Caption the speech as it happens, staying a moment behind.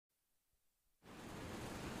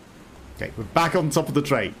Okay, we're back on top of the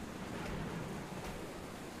train.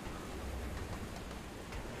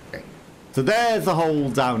 Okay, so there's a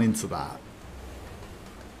hole down into that.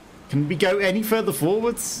 Can we go any further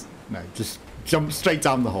forwards? No, just jump straight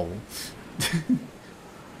down the hole.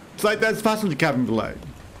 It's like there's a passenger cabin below.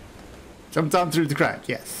 Jump down through the crack,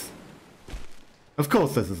 yes. Of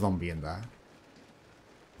course there's a zombie in there.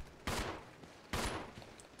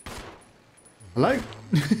 Hello?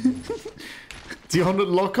 Do you want to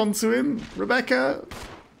lock onto him, Rebecca?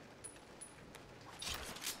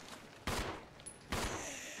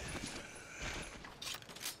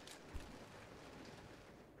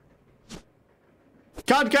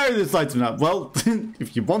 Can't carry this item up. Well,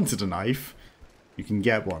 if you wanted a knife, you can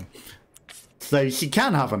get one. So she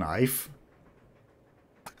can have a knife.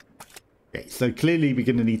 Okay, so clearly we're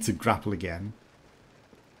going to need to grapple again.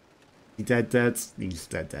 He dead. He's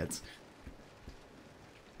dead.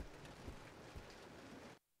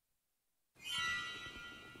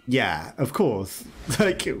 Yeah, of course.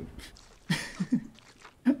 Like, I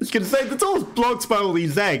was going to say, the door's blocked by all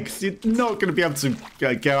these eggs. You're not going to be able to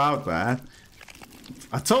go out there.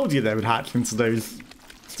 I told you they would hatch into those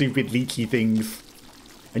stupid leechy things.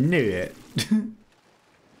 I knew it.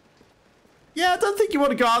 Yeah, I don't think you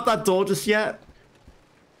want to go out that door just yet.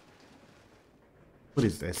 What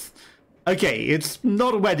is this? Okay, it's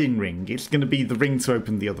not a wedding ring. It's going to be the ring to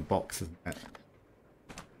open the other box, isn't it?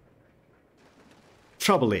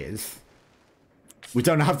 Trouble is, we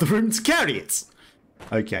don't have the room to carry it.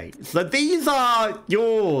 Okay, so these are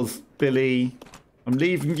yours, Billy. I'm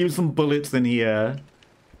leaving you some bullets in here.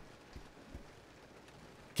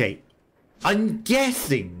 Okay, I'm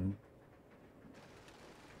guessing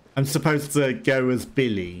I'm supposed to go as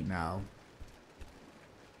Billy now.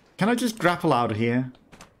 Can I just grapple out of here?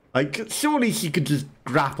 Like, surely she could just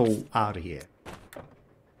grapple out of here.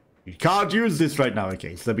 You can't use this right now.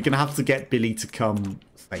 Okay, so we're going to have to get Billy to come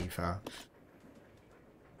save her.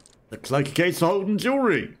 Looks like a case of holding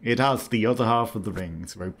jewelry. It has the other half of the ring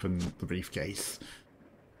to open the briefcase.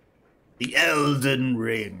 The Elden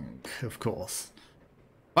Ring, of course.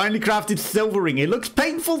 Finely crafted silver ring. It looks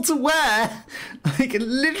painful to wear. Like,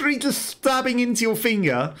 literally just stabbing into your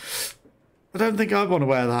finger. I don't think I'd want to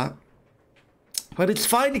wear that. But it's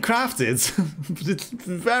finely crafted. But it's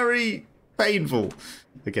very painful.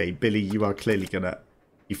 Okay, Billy, you are clearly gonna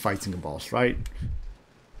be fighting a boss, right?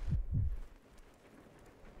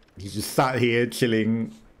 He's just sat here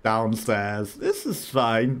chilling downstairs. This is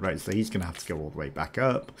fine. Right, so he's gonna have to go all the way back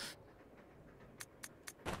up.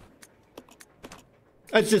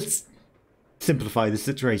 Let's just simplify the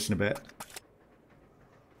situation a bit.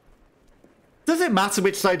 Does it matter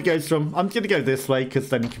which side it goes from? I'm gonna go this way because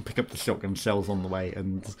then you can pick up the shotgun shells on the way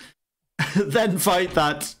and then fight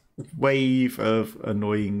that wave of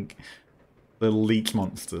annoying little leech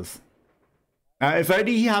monsters. If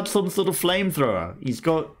only he had some sort of flamethrower. He's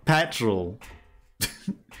got petrol.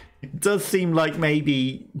 It does seem like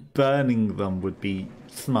maybe burning them would be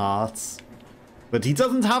smart. But he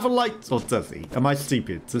doesn't have a light, or does he? Am I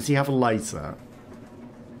stupid? Does he have a lighter?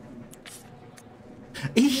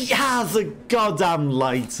 He has a goddamn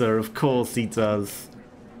lighter. Of course he does.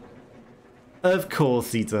 Of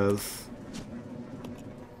course he does.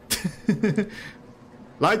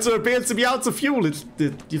 Lighter appears to be out of fuel. It's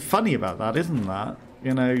funny about that, isn't that?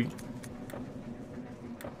 You know.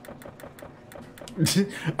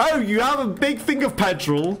 Oh, you have a big thing of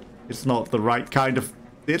petrol. It's not the right kind of...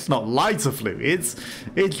 It's not lighter fluids.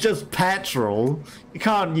 It's just petrol. You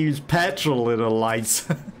can't use petrol in a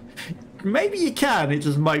lighter. Maybe you can. It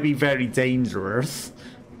just might be very dangerous.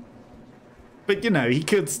 But, you know, he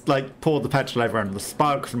could, like, pour the petrol everywhere and the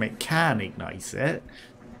spark from it can ignite it.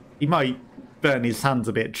 He might burn his hands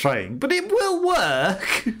a bit trying, but it will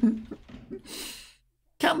work.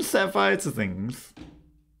 Can set fire to things.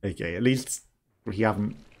 Okay, at least we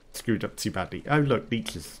haven't screwed up too badly. Oh, look,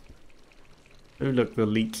 leeches. Oh, look, the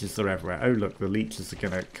leeches are everywhere. Oh, look, the leeches are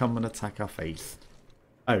going to come and attack our face.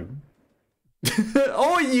 Oh.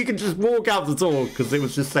 Or you can just walk out the door because it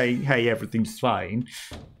was just saying, hey, everything's fine.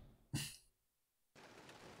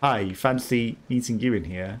 Hi, fancy meeting you in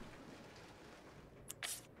here.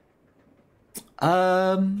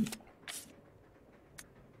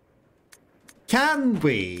 Can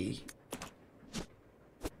we?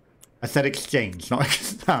 I said exchange, not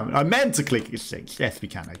exchange. I meant to click exchange. Yes, we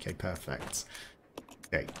can. Okay, perfect.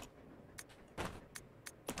 Okay.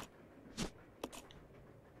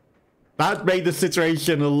 That made the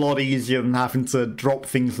situation a lot easier than having to drop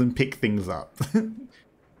things and pick things up.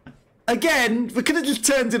 Again, we could have just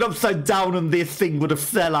turned it upside down and this thing would have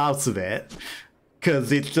fell out of it.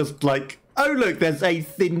 Because it's just like, Oh, look, there's a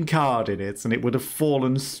thin card in it, and it would have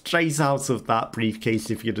fallen straight out of that briefcase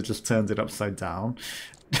if you'd have just turned it upside down.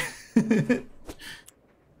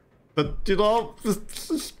 But, you know,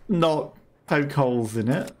 just not poke holes in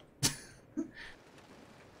it.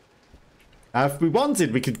 If we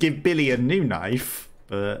wanted, we could give Billy a new knife,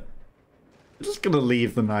 but we're just going to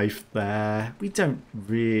leave the knife there. We don't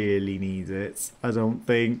really need it, I don't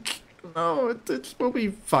think. No, we'll be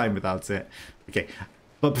fine without it. Okay,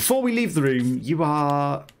 but before we leave the room, you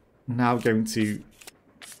are now going to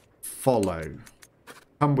follow.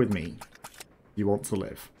 Come with me. You want to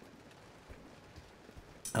live.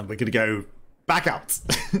 And we're going to go back out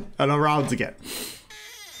and around again.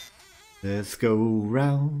 Let's go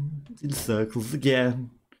round in circles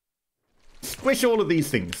again. Squish all of these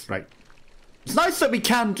things, right? It's nice that we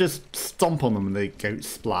can just stomp on them and they go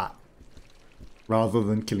splat. Rather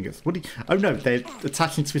than killing us. What do you... Oh no, they're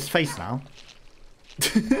attaching to his face now.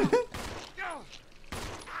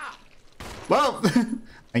 Well,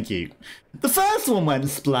 thank you. The first one went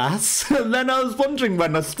splat, and then I was wondering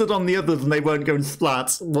when I stood on the others and they weren't going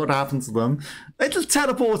splat, what happened to them. They just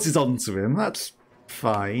teleported onto him, that's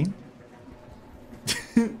fine.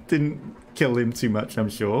 Didn't kill him too much, I'm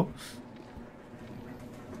sure.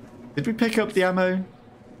 Did we pick up the ammo?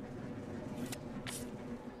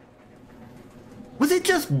 Was it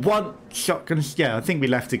just one shotgun? Yeah, I think we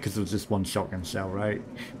left it because it was just one shotgun shell, right?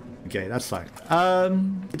 Okay, that's fine.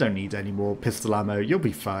 You don't need any more pistol ammo. You'll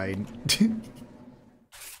be fine.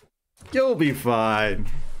 You'll be fine.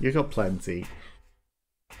 You got plenty.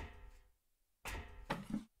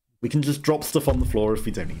 We can just drop stuff on the floor if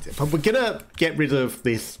we don't need it. But we're gonna get rid of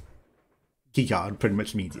this keycard pretty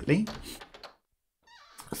much immediately.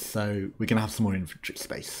 So we're gonna have some more inventory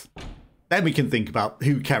space. Then we can think about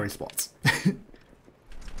who carries what.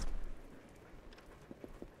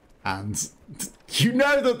 And you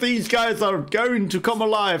know that these guys are going to come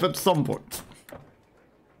alive at some point.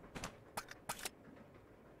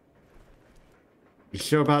 You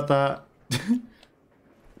sure about that?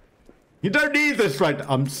 You don't need this, right?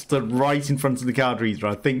 I'm stood right in front of the card reader.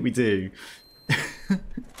 I think we do.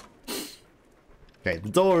 Okay,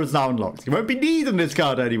 the door is now unlocked. You won't be needing this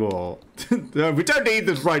card anymore. No, we don't need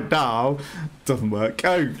this right now. Doesn't work.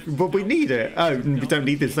 Oh, but we need it. Oh, we don't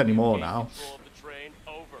need this anymore now.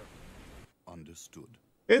 Understood.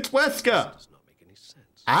 It's Wesker. Does not make any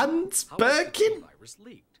sense. And Birkin. Virus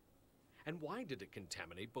leaked. And why did it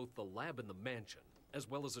contaminate both the lab and the mansion, as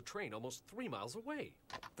well as a train almost 3 miles away?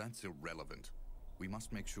 That's irrelevant. We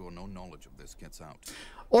must make sure no knowledge of this gets out.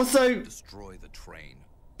 Also, Destroy the train.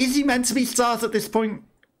 is he meant to be Stars at this point?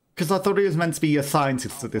 Because I thought he was meant to be a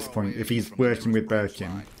scientist at this point, if he's working with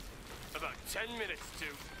Birkin. About 10 minutes to...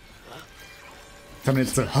 10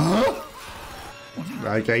 minutes to... Huh?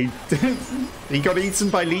 Okay. He got eaten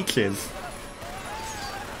by leeches.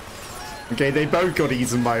 Okay, they both got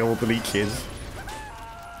eaten by all the leeches.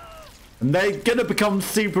 And they're gonna become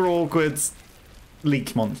super awkward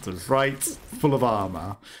leech monsters, right? Full of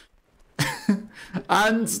armor.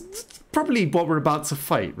 And probably what we're about to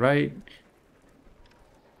fight, right?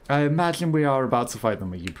 I imagine we are about to fight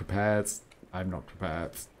them. Are you prepared? I'm not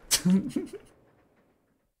prepared.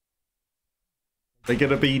 They're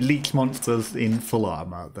gonna be leech monsters in full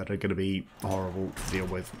armor that are gonna be horrible to deal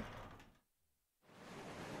with.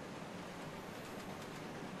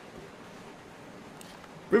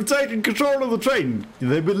 We've taken control of the train.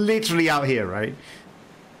 They were literally out here, right?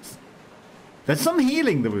 There's some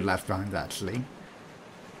healing that we've left behind, actually.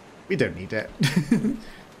 We don't need it.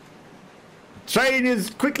 Train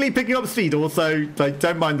is quickly picking up speed. Also, like,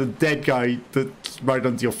 don't mind the dead guy that's right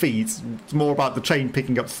under your feet. It's more about the train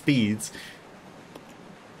picking up speed.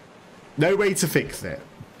 No way to fix it.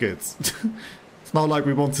 Good. It's not like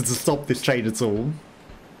we wanted to stop this train at all.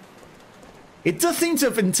 It does seem to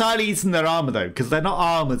have entirely eaten their armor, though, because they're not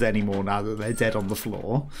armored anymore now that they're dead on the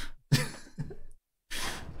floor.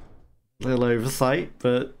 Little oversight,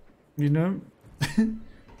 but, you know.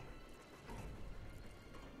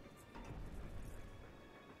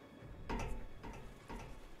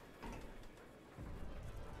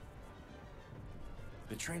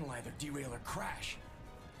 The train will either derail or crash.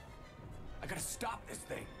 I gotta stop this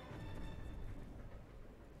thing.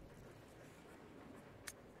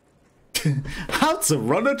 How to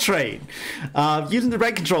run a train. Using the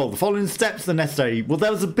brake control, the following steps are necessary. Well,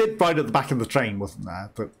 there was a bit right at the back of the train, wasn't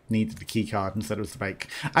there, that needed the key card instead of the brake.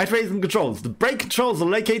 Activating the controls. The brake controls are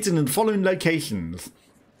located in the following locations.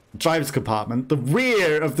 The driver's compartment, the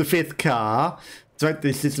rear of the fifth car. To activate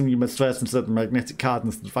this system, you must first insert the magnetic card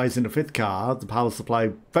and the device in the fifth car. The power supply,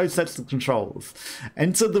 both sets of controls.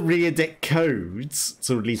 Enter the rear deck codes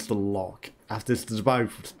to release the lock. After this, the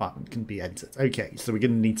driver's compartment can be entered. Okay, so we're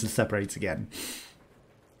going to need to separate again.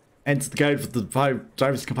 Enter the code for the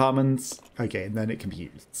driver's compartment. Okay, and then it can be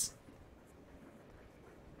used.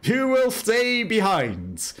 Who will stay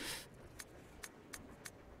behind?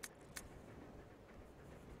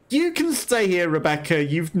 You can stay here, Rebecca.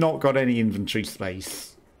 You've not got any inventory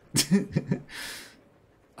space.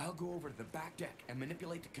 I'll go over to the back deck and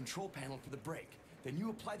manipulate the control panel for the brake. Then you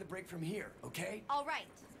apply the brake from here, okay? All right.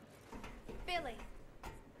 Billy,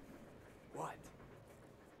 What?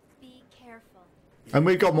 be careful. And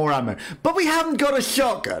we've got more ammo. But we haven't got a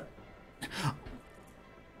shotgun.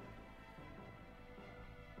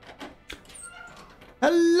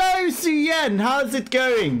 Hello, Suyen. How's it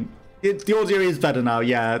going? The audio is better now,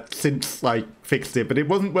 yeah, since I fixed it, but it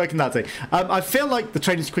wasn't working that day. I feel like the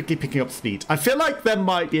train is quickly picking up speed. I feel like there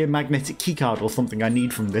might be a magnetic keycard or something I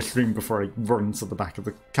need from this room before I run to the back of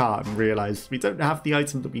the car and realise we don't have the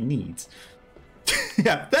item that we need.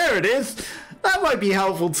 Yeah, there it is. That might be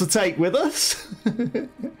helpful to take with us.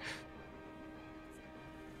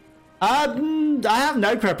 I have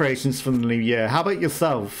no preparations for the new year. How about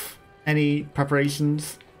yourself? Any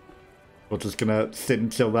preparations? We're just gonna sit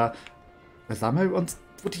and chill there. There's ammo on.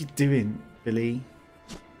 What are you doing, Billy?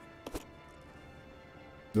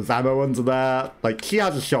 There's ammo under there. Like, she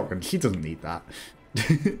has a shotgun. She doesn't need that.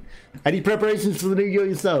 Any preparations for the new year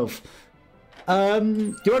yourself?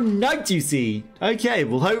 You're on night duty. Okay,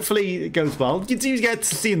 well, hopefully it goes well. You do get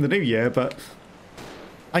to see in the new year, but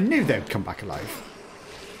I knew they'd come back alive.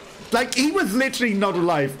 Like, he was literally not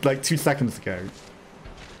alive like 2 seconds ago.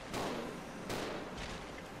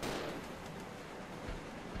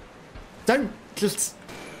 Don't just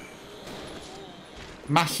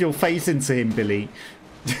mash your face into him, Billy.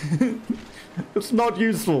 It's not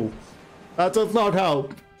useful. That does not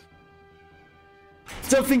help.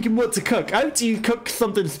 Still thinking what to cook. How do you cook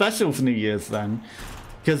something special for New Year's then?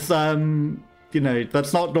 Because, you know,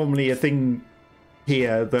 that's not normally a thing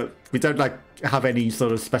here. That we don't, like, have any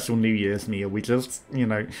sort of special New Year's meal. We just, you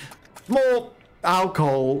know, more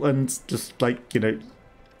alcohol and just, like, you know...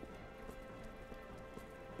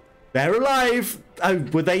 They're alive! Oh,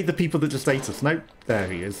 were they the people that just ate us? No, there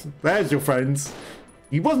he is. There's your friends.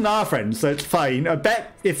 He wasn't our friend, so it's fine. I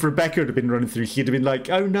bet if Rebecca had been running through, she'd have been like,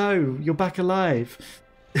 oh no, you're back alive.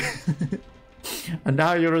 And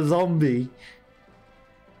now you're a zombie.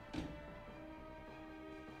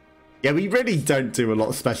 Yeah, we really don't do a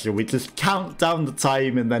lot special. We just count down the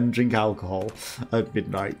time and then drink alcohol at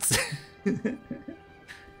midnight.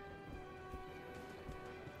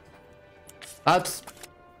 That's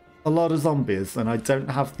a lot of zombies, and I don't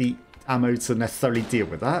have the ammo to necessarily deal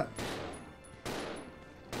with that.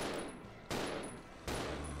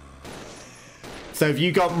 So have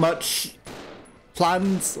you got much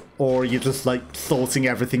planned, or you're just like sorting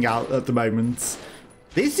everything out at the moment?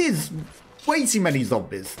 This is way too many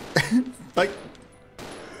zombies. Like,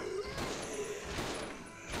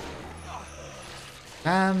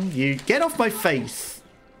 you get off my face.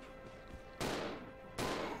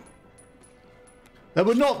 There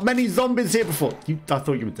were not many zombies here before. I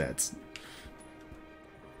thought you were dead.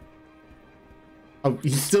 Oh,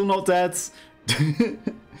 he's still not dead?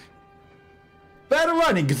 Better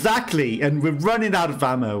run, exactly. And we're running out of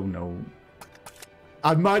ammo. No.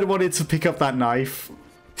 I might have wanted to pick up that knife.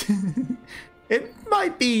 It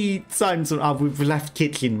might be time to... Oh, we've left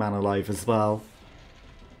Kitchen Man alive as well.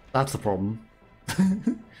 That's a problem.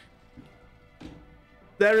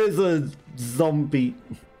 There is a zombie...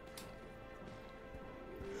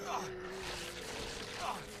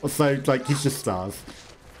 So, like, he's just stars.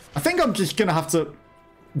 I think I'm just gonna have to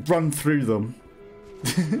run through them.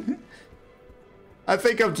 I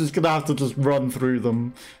think I'm just gonna have to just run through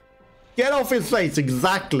them. Get off his face,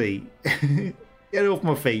 exactly. Get off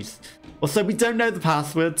my face. Also, we don't know the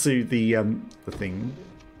password to the thing.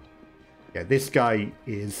 Yeah, this guy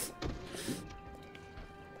is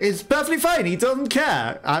perfectly fine. He doesn't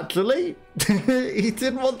care, actually. He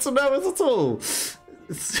didn't want to know us at all.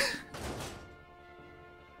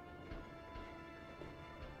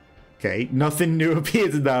 Okay, nothing new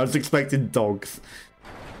appeared in there. I was expecting dogs.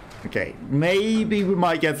 Okay, maybe we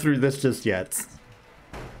might get through this just yet.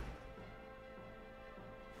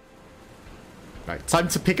 Right, time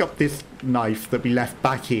to pick up this knife that we left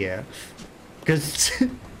back here. Because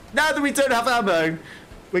now that we don't have ammo,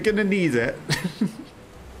 we're going to need it.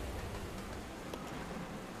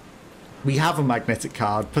 We have a magnetic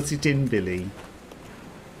card. Put it in, Billy.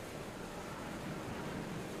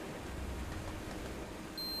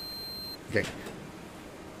 Okay.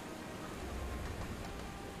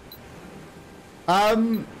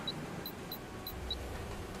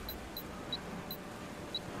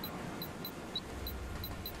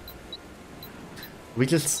 We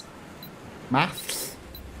just... Maths?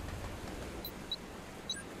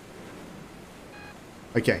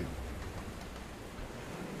 Okay.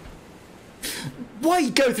 Why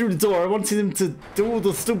go through the door? I wanted him to do all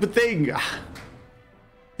the stupid thing.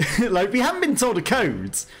 Like, we haven't been told a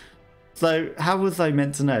code. So, how was I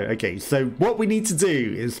meant to know? Okay, so what we need to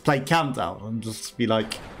do is play countdown and just be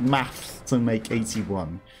like, maths to make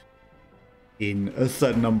 81 in a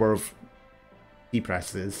certain number of key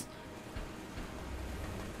presses.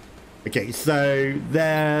 Okay, so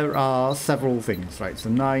there are several things, right? So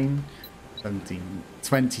 9, 17,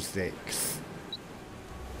 26,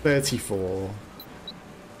 34,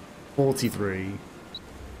 43,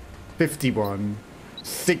 51,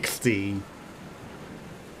 60,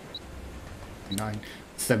 9,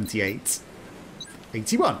 78,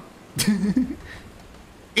 81.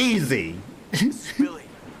 Easy. Billy,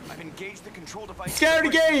 I've engaged the control device. Scary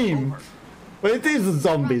game. Well, it is a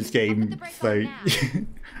zombies game, so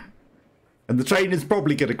and the train is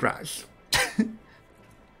probably gonna crash.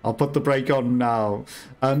 I'll put the brake on now.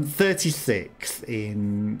 36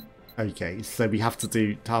 in. Okay, so we have to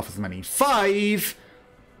do half as many. 5,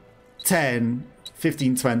 10,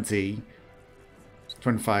 15, 20,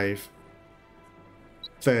 25,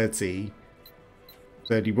 30,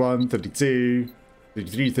 31, 32,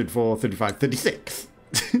 33, 34, 35, 36.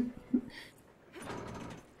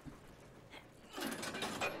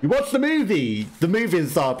 You watch the movie. The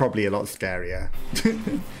movies are probably a lot scarier.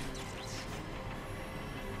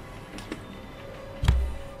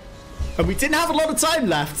 And we didn't have a lot of time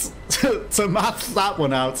left to math that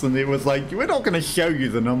one out, and it was like, we're not going to show you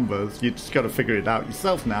the numbers. You just got to figure it out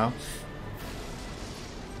yourself now.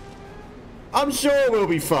 I'm sure we'll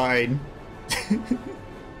be fine.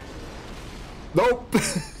 Nope.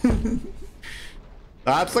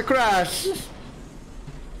 That's a crash.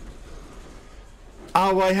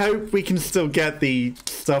 Oh, I hope we can still get the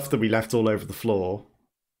stuff that we left all over the floor.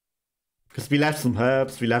 Because we left some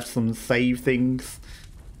herbs, we left some save things.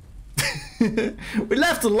 We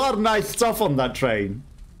left a lot of nice stuff on that train.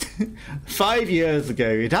 5 years ago.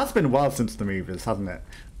 It has been a while since the movies, hasn't it?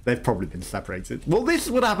 They've probably been separated. Well, this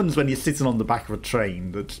is what happens when you're sitting on the back of a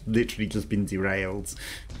train that's literally just been derailed.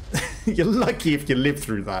 You're lucky if you live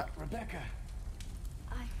through that. Rebecca.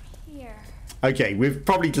 I'm here. Okay, we've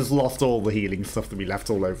probably just lost all the healing stuff that we left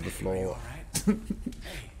all over the Are you floor. all right? Hey,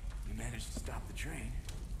 you managed to stop the train.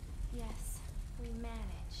 Yes, we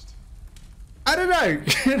managed. I don't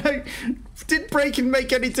know. Did braking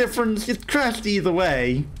make any difference? It crashed either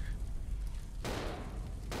way.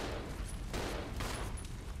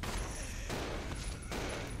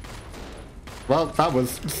 Well, that was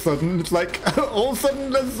sudden. It's like, all of a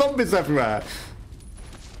sudden there's zombies everywhere.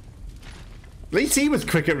 At least he was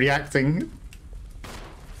quick at reacting.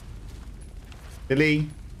 Billy.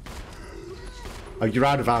 Oh, you're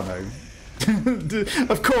out of ammo.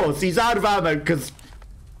 Of course, he's out of ammo because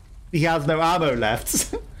he has no ammo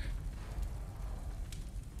left.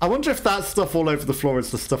 I wonder if that stuff all over the floor is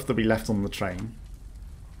the stuff that we left on the train.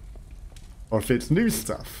 Or if it's new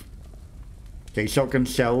stuff. Okay, shotgun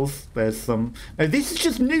shells. There's some... No, this is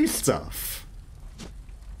just new stuff.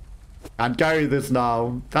 And Gary, there's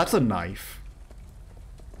now... That's a knife.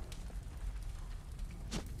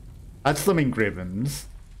 That's some ink ribbons.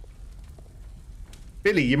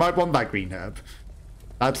 Billy, you might want that green herb.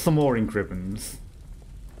 That's some more ink ribbons.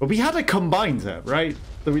 But we had a combined herb, right?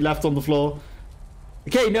 That we left on the floor.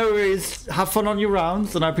 Okay, no worries. Have fun on your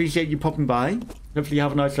rounds, and I appreciate you popping by. Hopefully you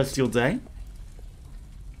have a nice rest of your day.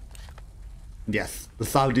 Yes, the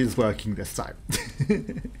sound is working this time.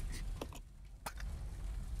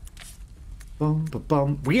 Bum, ba,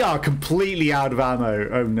 bum. We are completely out of ammo.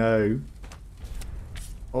 Oh no.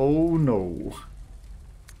 Oh no.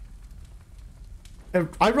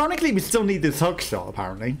 Ironically, we still need this hook shot,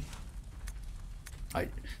 apparently. Right.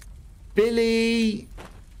 Billy,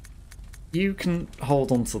 you can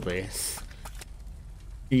hold on to this.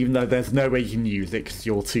 Even though there's no way you can use it because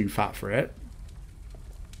you're too fat for it.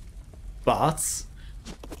 But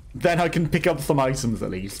then I can pick up some items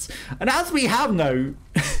at least. And as we have no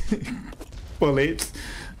bullets,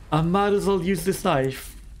 I might as well use this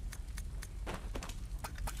knife.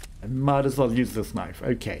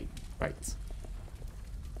 Okay, right.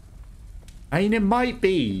 I mean, it might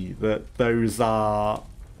be that those are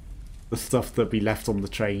the stuff that we left on the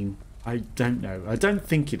train. I don't know. I don't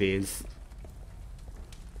think it is.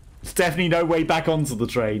 There's definitely no way back onto the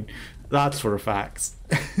train. That's for a fact.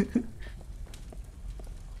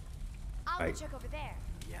 I'll Right. check over there.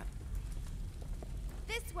 Yeah.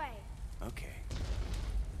 This way. Okay.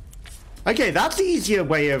 Okay, that's the easier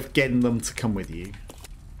way of getting them to come with you.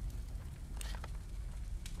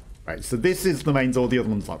 Right, so this is the main door, the other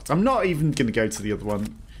one's locked. I'm not even going to go to the other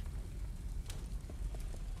one.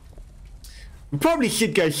 We probably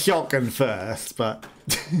should go shotgun first, but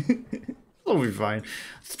it'll be fine.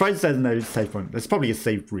 Surprised there's no save point. There's probably a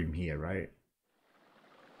safe room here, right?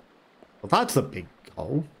 Well, that's a big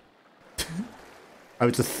hole. Oh,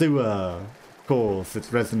 it's a sewer. Of course,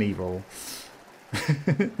 it's Resident Evil.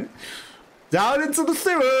 Down into the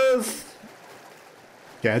sewers!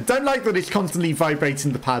 Yeah, I don't like that it's constantly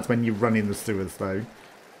vibrating the pads when you run in the sewers, though.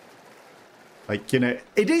 Like, you know,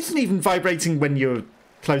 it isn't even vibrating when you're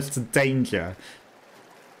close to danger.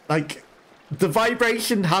 Like, the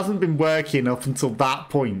vibration hasn't been working up until that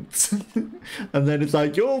point. And then it's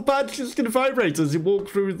like, your pad's just going to vibrate as you walk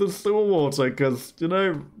through the sewer water because, you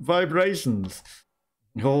know, vibrations.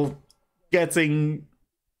 You're getting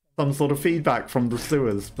some sort of feedback from the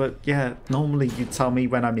sewers. But yeah, normally you tell me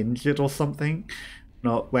when I'm injured or something,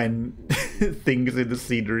 not when things in the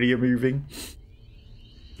scenery are moving.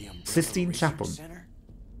 Sistine Chapel.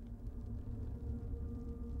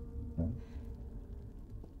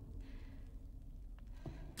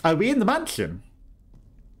 Are we in the mansion?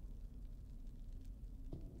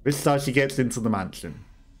 This is how she gets into the mansion.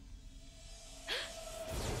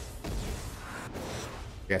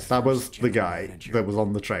 Yes, that was the guy that was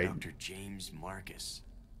on the train. Dr. James Marcus.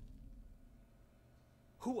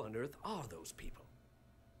 Who on earth are those people?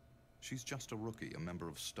 She's just a rookie, a member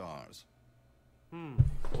of STARS.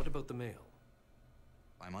 What about the male?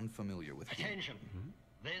 I'm unfamiliar with him. Attention.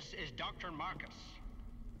 This is Dr. Marcus.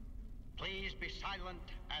 Please be silent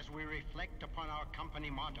as we reflect upon our company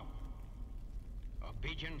motto.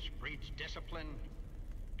 Obedience breeds discipline.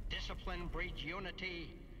 Discipline breeds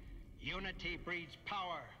unity. Unity breeds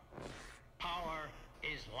power. Power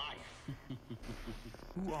is life.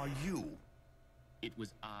 Who are you? It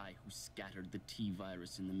was I who scattered the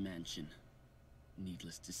T-virus in the mansion.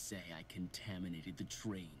 Needless to say, I contaminated the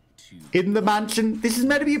train too. In the mansion? This is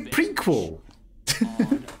meant to be a prequel.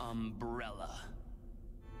 On Umbrella.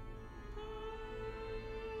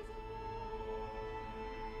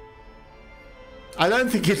 I don't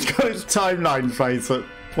think it's got its timeline right at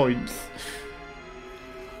points.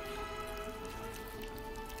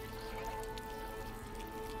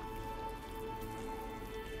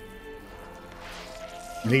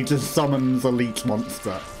 And he just summons a leech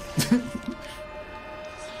monster.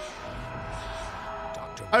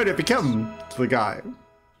 Oh, they become the guy.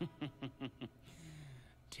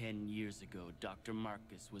 10 years ago, Dr.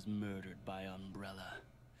 Marcus was murdered by Umbrella.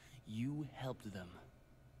 You helped them,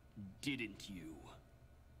 didn't you?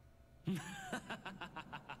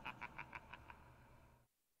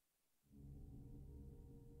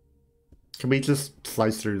 Can we just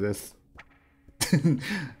slice through this?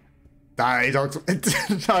 I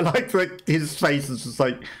like that his face is just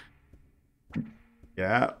like,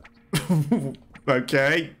 yeah,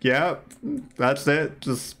 okay, yeah, that's it.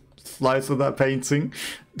 Just slice of that painting.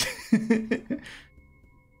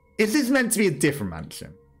 Is this meant to be a different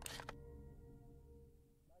mansion?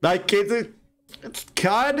 Like, it's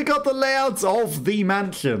kind of got the layouts of the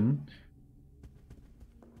mansion.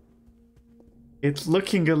 It's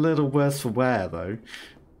looking a little worse for wear, though.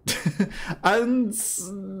 And,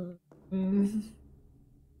 you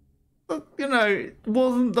know,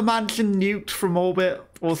 wasn't the mansion nuked from orbit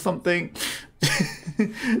or something?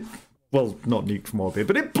 Well, not nuked from orbit,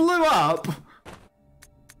 but it blew up.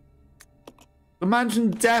 The mansion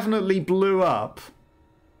definitely blew up.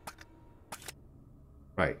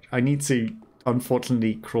 Right, I need to,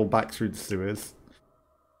 unfortunately, crawl back through the sewers.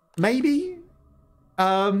 Maybe?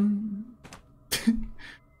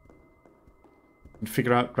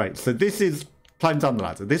 Figure out, right, so this is climb down the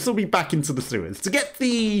ladder. This will be back into the sewers to get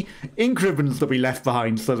the ink ribbons that we left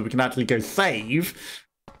behind so that we can actually go save.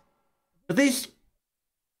 But this,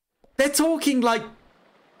 they're talking like,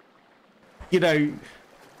 you know,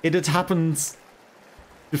 it had happened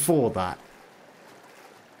before that.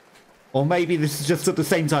 Or maybe this is just at the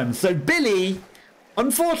same time. So Billy,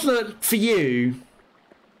 unfortunate for you,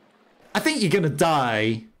 I think you're gonna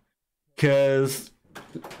die. Because,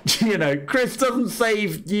 you know, Chris doesn't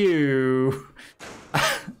save you.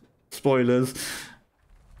 Spoilers.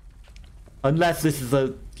 Unless this is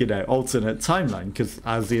a, you know, alternate timeline. Because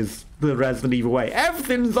as is the Resident Evil way.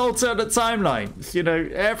 Everything's alternate timelines. You know,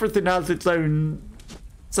 everything has its own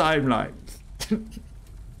timelines.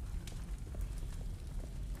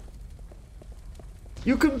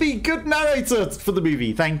 You can be good narrator for the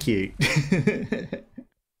movie. Thank you.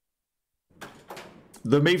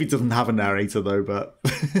 The movie doesn't have a narrator though, but...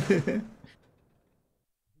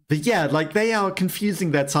 But yeah, like, they are confusing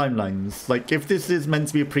their timelines. Like, if this is meant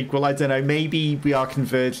to be a prequel, I don't know, maybe we are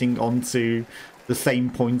converging onto the same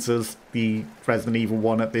point as the Resident Evil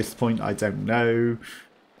 1 at this point. I don't know.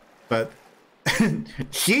 But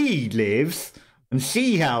she lives and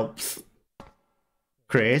she helps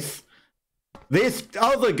Chris. This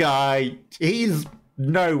other guy, he's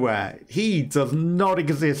nowhere. He does not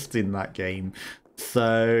exist in that game.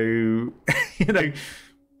 So, you know,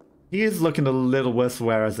 he is looking a little worse for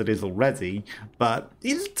wear as it is already, but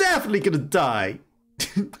he's definitely going to die.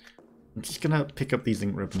 I'm just going to pick up these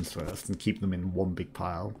ink ribbons first and keep them in one big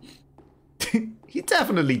pile. He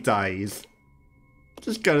definitely dies.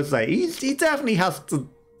 Just gotta say, he definitely has to...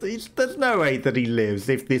 There's no way that he lives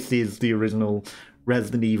if this is the original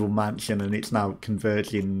Resident Evil mansion and it's now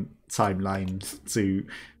converging timelines to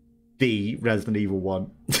the Resident Evil 1.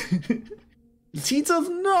 He does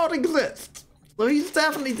not exist. So he's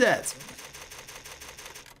definitely dead.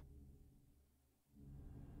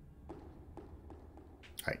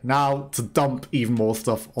 Right, now to dump even more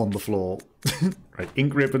stuff on the floor. Right,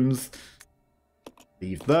 ink ribbons.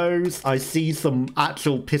 Leave those. I see some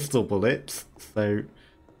actual pistol bullets, so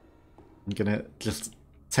I'm gonna just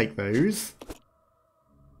take those.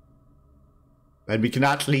 Then we can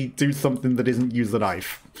actually do something that isn't use a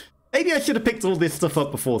knife. Maybe I should have picked all this stuff up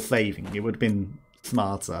before saving. It would have been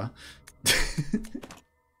smarter. It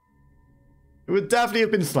would definitely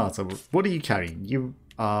have been smarter. What are you carrying? You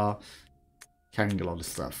are carrying a lot of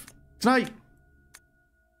stuff. Can I...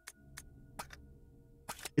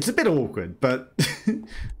 It's a bit awkward, but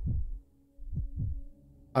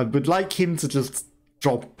I would like him to just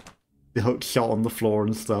drop the hook shot on the floor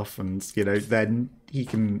and stuff, and, you know, then he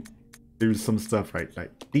can do some stuff, right?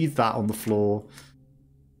 Like, leave that on the floor.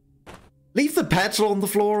 Leave the petrol on the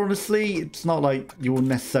floor, honestly. It's not like you're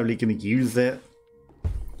necessarily going to use it.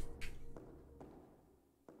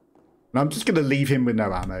 And I'm just going to leave him with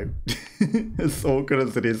no ammo. As awkward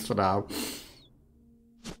as it is for now.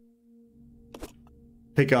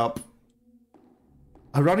 Pick up.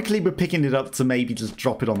 Ironically, we're picking it up to maybe just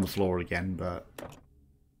drop it on the floor again, but...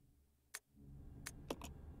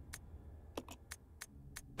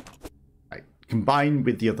 Right, combine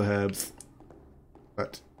with the other herbs.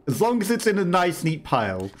 But as long as it's in a nice, neat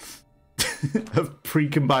pile of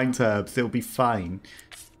pre-combined herbs, it'll be fine.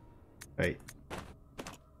 Right.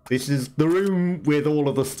 This is the room with all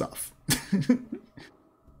of the stuff.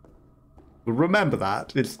 Remember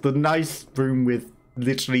that. It's the nice room with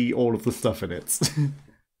literally all of the stuff in it.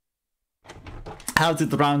 How did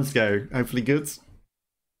the rounds go? Hopefully good.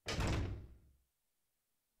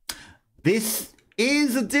 This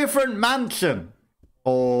is a different mansion.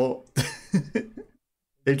 Or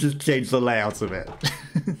they just changed the layout of it.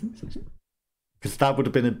 Because that would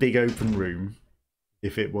have been a big open room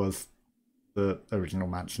if it was the original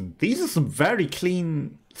mansion. These are some very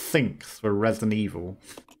clean sinks for Resident Evil.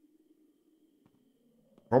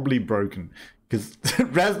 Probably broken. Because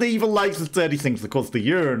Resident Evil likes its dirty sinks. Of course, the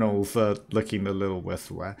urinals are looking a little worse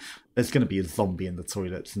for wear. There's going to be a zombie in the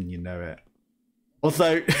toilets, and you know it.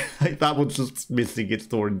 Also, that one's just missing its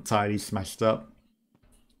door entirely smashed up.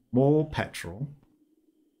 More petrol.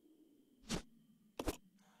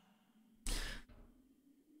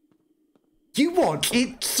 You what?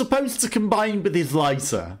 It's supposed to combine with his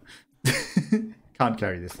lighter. Can't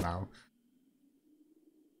carry this now.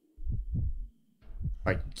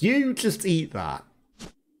 Right, you just eat that.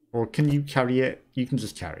 Or can you carry it? You can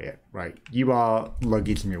just carry it. Right, you are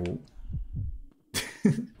luggage mule.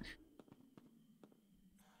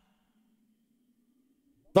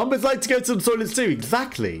 Zombies like to go to the toilets too,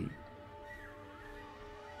 exactly.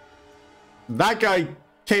 That guy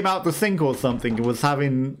came out the sink or something and was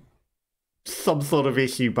having some sort of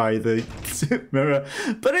issue by the mirror.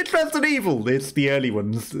 But it's Resident Evil, it's the early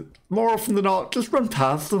ones. More often than not, just run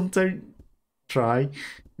past them, don't try.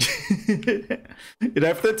 You know,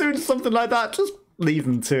 if they're doing something like that, just leave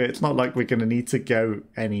them to it. It's not like we're going to need to go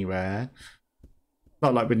anywhere.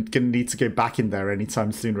 Not like we're going to need to go back in there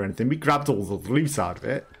anytime soon or anything. We grabbed all the loot out of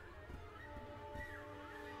it.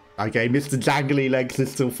 Okay, Mr. Jangly Legs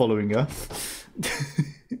is still following us.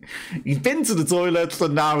 He's been to the toilets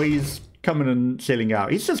and now he's coming and chilling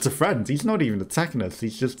out. He's just a friend. He's not even attacking us.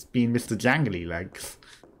 He's just being Mr. Jangly Legs.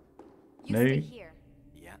 You No. stay here.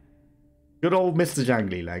 Yeah. Good old Mr.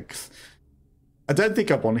 Jangly Legs. I don't think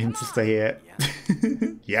I want him to stay here.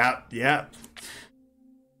 Yeah, yeah.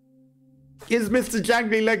 Is Mr.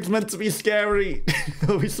 Jangly Legs meant to be scary?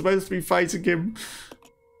 Are we supposed to be fighting him?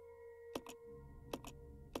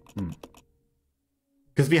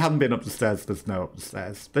 Because we haven't been up the stairs, there's no up the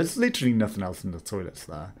stairs. There's literally nothing else in the toilets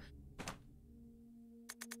there.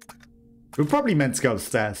 We're probably meant to go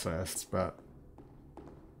upstairs first, but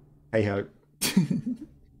hey ho.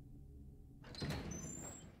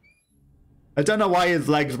 I don't know why his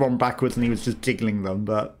legs were on backwards and he was just jiggling them,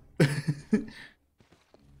 but...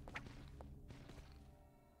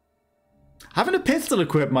 Having a pistol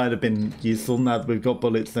equipped might have been useful now that we've got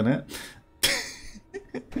bullets in it.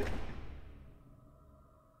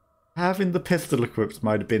 Having the pistol equipped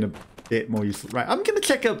might have been a bit more useful. Right, I'm going to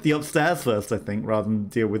check out the upstairs first, I think, rather than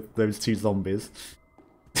deal with those two zombies.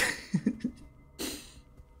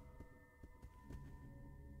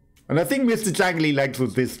 And I think Mr. Jangly Legs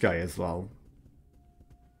was this guy as well.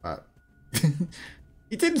 But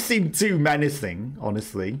he didn't seem too menacing,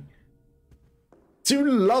 honestly. Two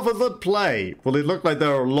lovers at play. Well, it looked like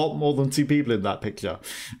there were a lot more than two people in that picture.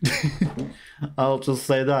 I'll just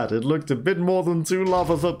say that. It looked a bit more than two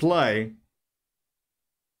lovers at play.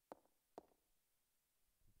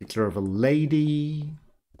 Picture of a lady.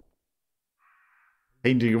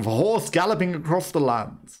 Painting of a horse galloping across the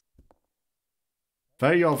land.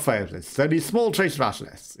 Very odd faceless. Only small trace of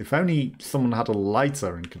ashless. If only someone had a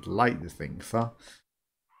lighter and could light the things, huh?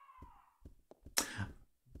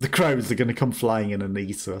 The crows are going to come flying in and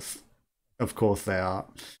eat us. Of course they are.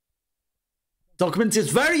 Document is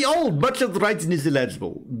very old. Much of the writing is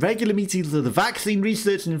illegible. Regular meetings of the Vaccine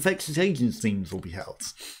Research and Infectious Agents teams will be held.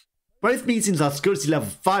 Both meetings are security level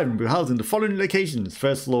 5 and will be held in the following locations.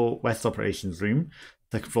 First floor, West Operations Room.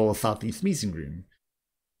 Second floor, Southeast Meeting Room.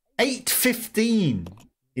 8:15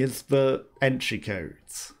 is the entry code.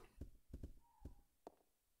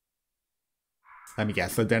 Let me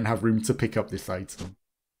guess, I don't have room to pick up this item.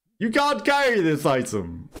 You can't carry this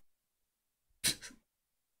item!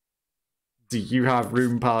 Do you have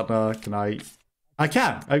room, partner? Can I? I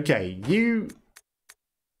can. Okay, you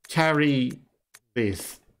carry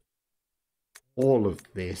this. All of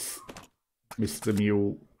this, Mr.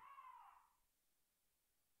 Mule.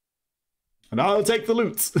 And I'll take the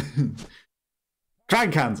loot.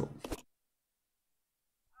 Crank handle.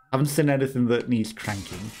 Haven't seen anything that needs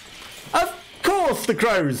cranking. Of course the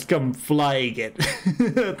crows come flying in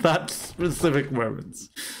at that specific moment.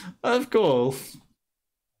 Of course.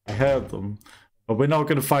 I heard them. But we're not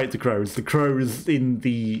going to fight the crows. The crows in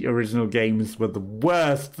the original games were the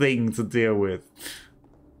worst thing to deal with.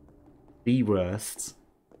 The worst.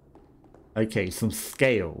 Okay, some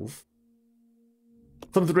scales.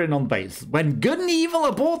 Something written on the base. When good and evil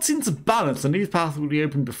are brought into balance, a new path will be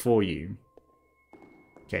opened before you.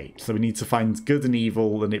 Okay, so we need to find good and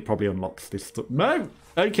evil, and it probably unlocks this. No!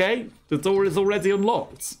 Okay, the door is already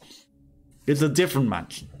unlocked. It's a different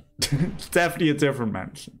mansion. It's definitely a different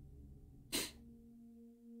mansion.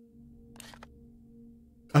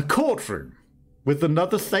 A courtroom with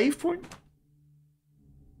another save point?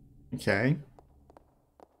 Okay.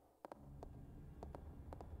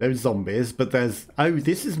 Those zombies, but there's... Oh,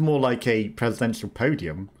 this is more like a presidential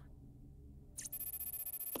podium.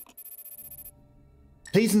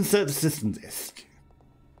 Please insert the system disk.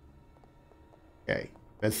 Okay.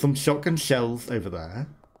 There's some shotgun shells over there.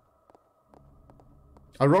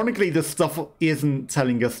 Ironically, the stuff isn't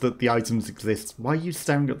telling us that the items exist. Why are you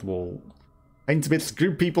staring at the wall? Paint a bit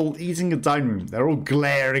group people eating a dining room. They're all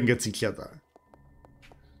glaring at each other.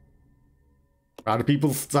 Crowd of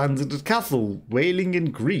people stand at the castle, wailing in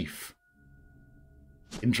grief.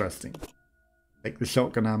 Interesting. Take the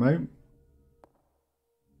shotgun ammo.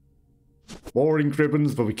 More ink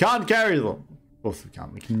ribbons, but we can't carry them. Of course we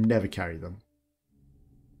can't. We can never carry them.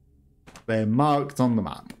 They're marked on the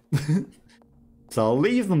map. So I'll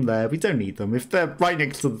leave them there. We don't need them. If they're right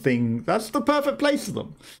next to the thing, that's the perfect place for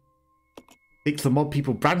them. Pick some mob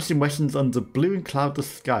people branching weapons under blue and cloudless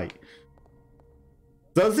sky.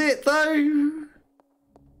 Does it though?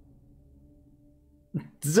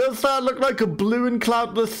 Does that look like a blue and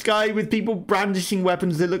cloudless sky with people brandishing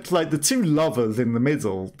weapons? It looks like the two lovers in the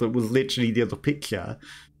middle that was literally the other picture.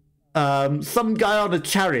 Some guy on a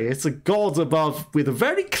chariot, a god above with a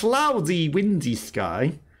very cloudy, windy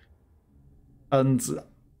sky. And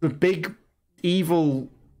the big evil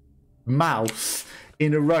mouse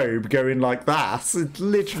in a robe going like that. It's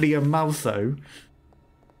literally a mouseo.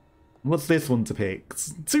 What's this one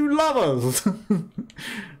depict? Two lovers!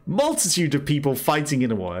 Multitude of people fighting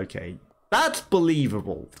in a war. Okay, that's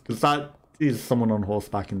believable. Because that is someone on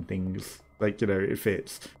horseback and things. Like, you know, it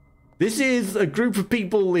fits. This is a group of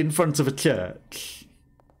people in front of a church.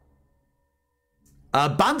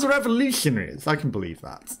 Bands of revolutionaries. I can believe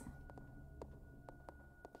that.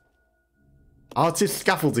 Artist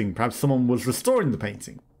scaffolding. Perhaps someone was restoring the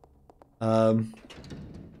painting. Okay.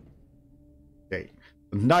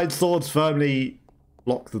 Knight swords firmly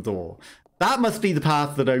block the door. That must be the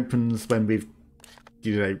path that opens when we've,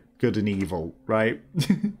 you know, good and evil, right?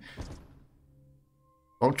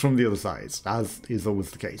 Locked from the other side, as is always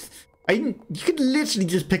the case. You could literally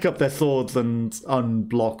just pick up their swords and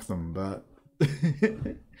unblock them, but...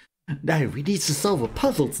 No, we need to solve a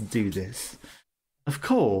puzzle to do this. Of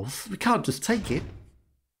course, we can't just take it.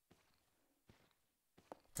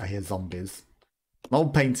 I hear zombies. An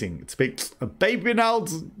old painting. It depicts a baby and old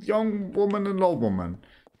young woman and old woman.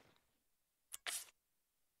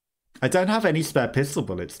 I don't have any spare pistol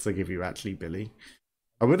bullets to give you, actually, Billy.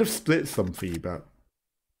 I would have split some for you, but...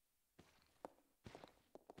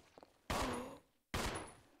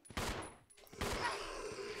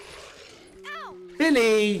 Ow!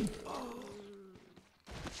 Billy!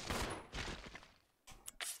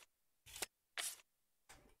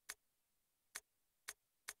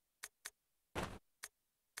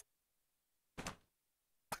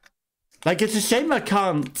 Like, it's a shame I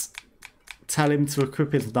can't tell him to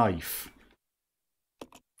equip his knife.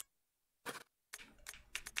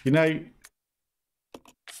 You know...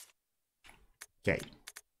 Okay.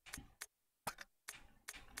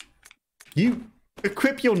 You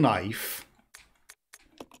equip your knife.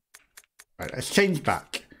 Right, let's change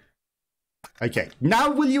back. Okay,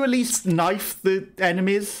 now will you at least knife the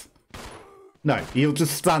enemies? No, he'll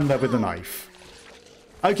just stand there with a knife.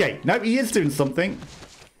 Okay, no, he is doing something.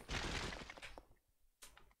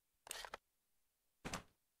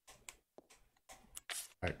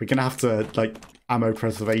 Right, we're gonna have to, like, ammo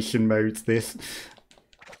preservation mode this.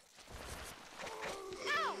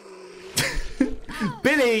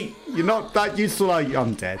 Billy! You're not that useful, are you?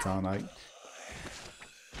 I'm dead, aren't I?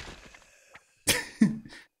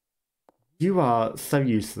 You are so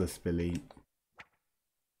useless, Billy.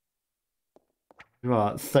 You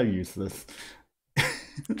are so useless.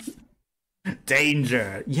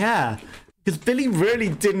 Danger! Yeah! Because Billy really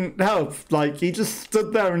didn't help. Like, he just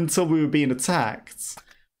stood there until we were being attacked.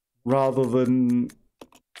 Rather than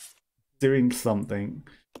doing something.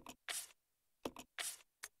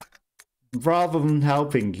 Rather than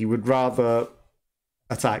helping, he would rather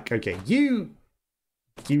attack. Okay, you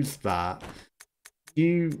use that.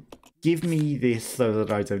 You give me this so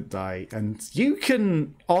that I don't die. And you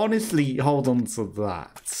can honestly hold on to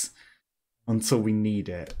that until we need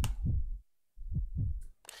it.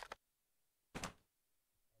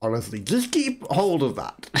 Honestly, just keep hold of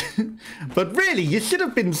that. But really, you should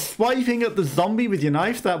have been swiping at the zombie with your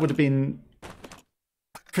knife. That would have been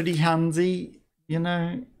pretty handy, you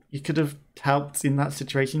know? You could have helped in that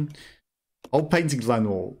situation. Old paintings on the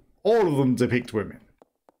wall. All of them depict women.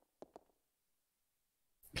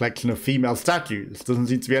 Collection of female statues. Doesn't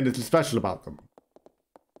seem to be anything special about them.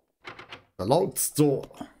 The locked door.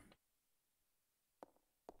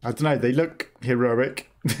 I don't know, they look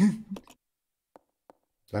heroic.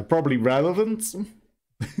 They're probably relevant.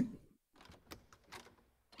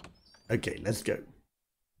 Okay, let's go.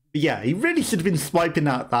 But yeah, he really should have been swiping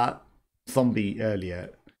at that zombie earlier.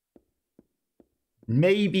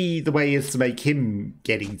 Maybe the way is to make him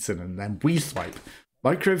get eaten and then we swipe.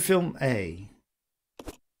 Microfilm A.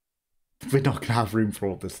 We're not going to have room for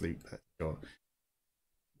all this loot, but sure.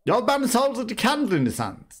 The old man is holding a candle in his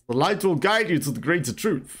hand. The light will guide you to the greater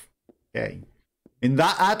truth. Okay. And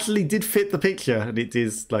that actually did fit the picture, and it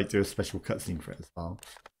is like do a special cutscene for it as well.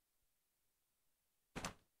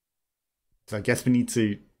 So I guess we need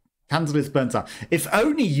to... Candle is burnt out. If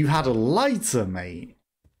only you had a lighter, mate.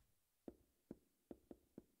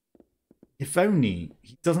 If only.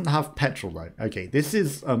 He doesn't have petrol though. Okay, this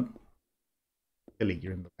is Billy,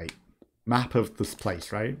 you're in the way. Map of this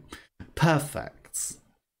place, right? Perfect.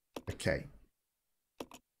 Okay.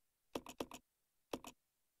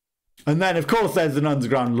 And then, of course, there's an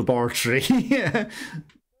underground laboratory.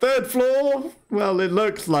 Third floor? Well, it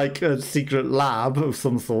looks like a secret lab of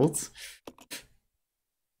some sort.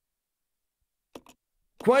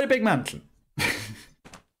 Quite a big mansion.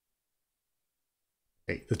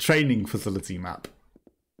 Okay, the training facility map.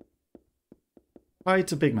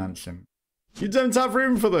 Quite a big mansion. You don't have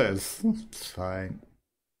room for this. It's fine.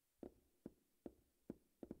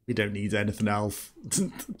 We don't need anything else.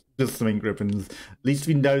 Just some ink ribbons. At least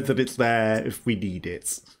we know that it's there if we need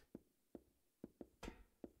it.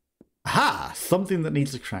 Aha! Something that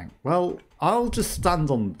needs a crank. Well, I'll just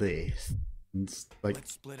stand on this. And, like,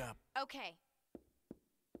 Let's split up. Okay.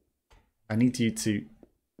 I need you to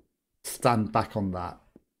stand back on that.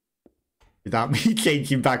 Without me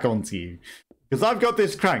changing back onto you. Because I've got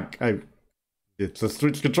this crank. Oh, it's a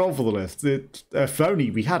switch control for the list. If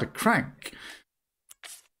only we had a crank.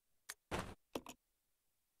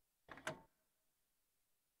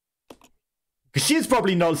 Because she's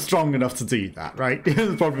probably not strong enough to do that, right?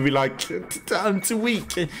 It's probably be like, I'm too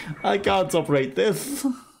weak. I can't operate this.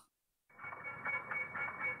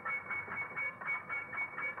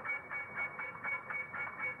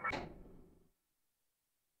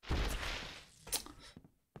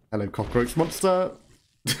 Hello, cockroach monster.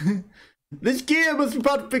 This gear must be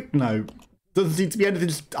perfect. No, doesn't seem to be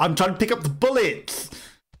anything. I'm trying to pick up the bullets.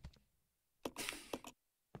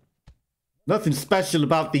 Nothing special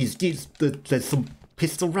about these gears. There's some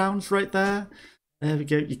pistol rounds right there. There we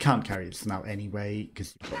go. You can't carry this now anyway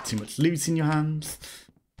because you've got too much loot in your hands.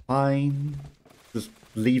 Fine. Just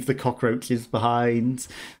leave the cockroaches behind.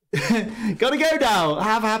 Gotta go now.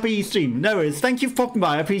 Have a happy stream. No worries. Thank you for popping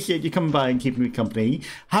by. I appreciate you coming by and keeping me company.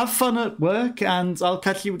 Have fun at work, and I'll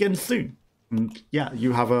catch you again soon. And yeah,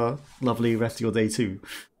 you have a lovely rest of your day too.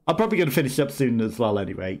 I'm probably going to finish up soon as well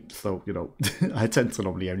anyway. So, you know, I tend to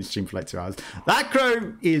normally only stream for like 2 hours. That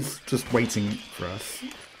crow is just waiting for us.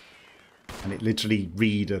 And it literally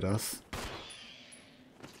read at us.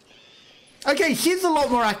 Okay, she's a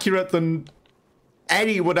lot more accurate than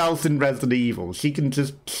anyone else in Resident Evil. She can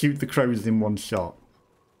just shoot the crows in one shot.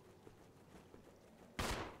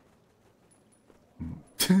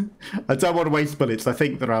 I don't want to waste bullets. I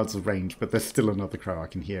think they're out of range, but there's still another crow. I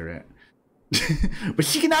can hear it. But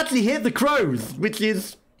she can actually hit the crows, which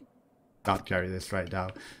is... I'll carry this right now.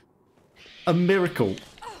 A miracle.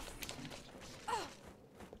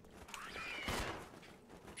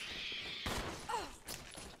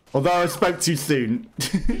 Although I spoke too soon.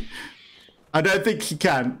 I don't think she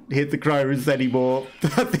can hit the crows anymore.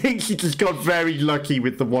 I think she just got very lucky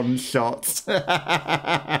with the one shot.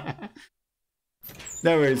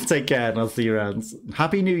 No worries, take care and I'll see you around.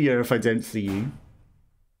 Happy New Year if I don't see you.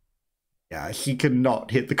 Yeah, she cannot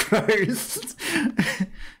hit the crows.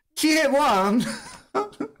 She hit one.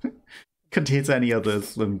 Couldn't hit any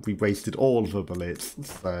others when we wasted all of her bullets.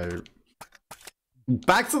 So,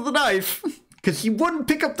 back to the knife. Because she wouldn't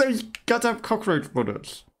pick up those goddamn cockroach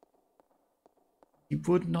bullets. He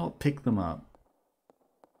would not pick them up.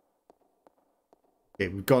 Okay,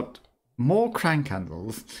 we've got more crank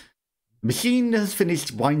handles. Machine has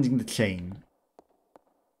finished winding the chain.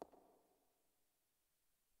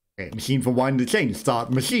 Okay, machine for winding the chain.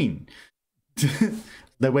 Start machine.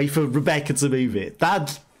 No way for Rebecca to move it.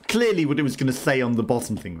 That's clearly what it was going to say on the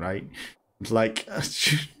bottom thing, right? It's like,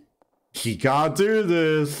 she can't do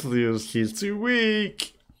this. She's too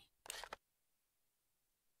weak.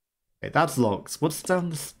 Okay, that's locked. What's down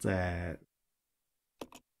the stairs?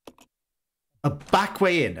 A back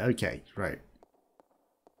way in. Okay, right.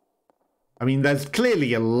 I mean, there's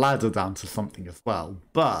clearly a ladder down to something as well,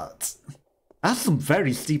 but that's some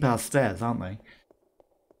very steep ass stairs, aren't they?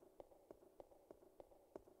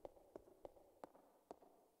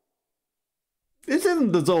 This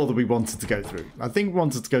isn't the door that we wanted to go through. I think we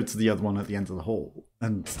wanted to go to the other one at the end of the hall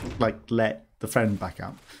and, like, let the friend back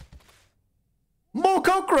out. More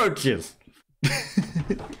cockroaches!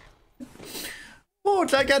 More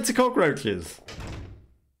gigantic cockroaches!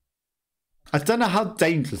 I don't know how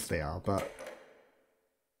dangerous they are, but...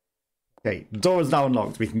 Okay, the door is now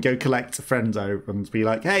unlocked. We can go collect a friendo and be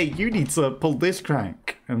like, hey, you need to pull this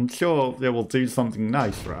crank. I'm sure it will do something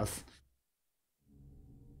nice for us.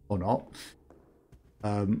 Or not.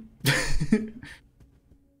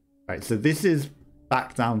 Right, so this is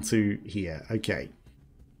back down to here. Okay.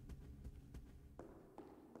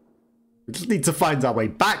 We just need to find our way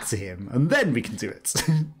back to him, and then we can do it.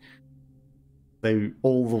 So,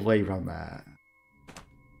 all the way around there.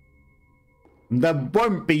 And there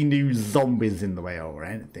won't be new zombies in the way or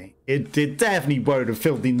anything. It definitely won't have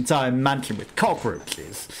filled the entire mansion with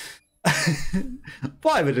cockroaches.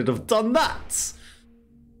 Why would it have done that?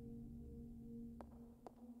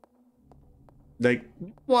 Like,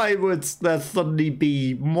 why would there suddenly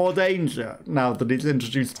be more danger now that it's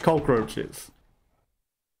introduced cockroaches?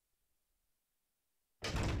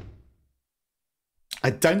 I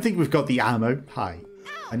don't think we've got the ammo. Hi.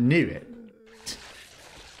 I knew it.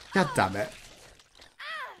 God damn it.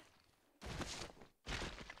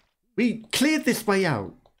 We cleared this way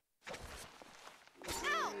out.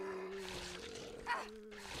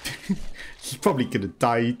 She's probably gonna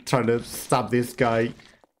die trying to stab this guy.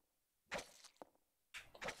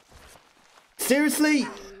 Seriously?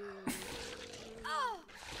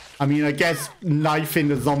 I mean, I guess knifing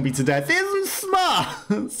a zombie to death isn't smart.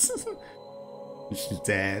 She's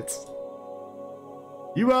dead.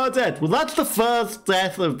 You are dead. Well, that's the first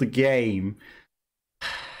death of the game.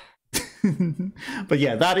 But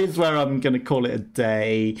yeah, that is where I'm going to call it a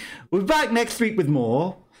day. We'll be back next week with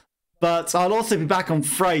more. But I'll also be back on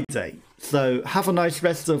Friday. So have a nice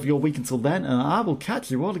rest of your week until then. And I will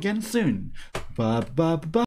catch you all again soon. Bye bye bye.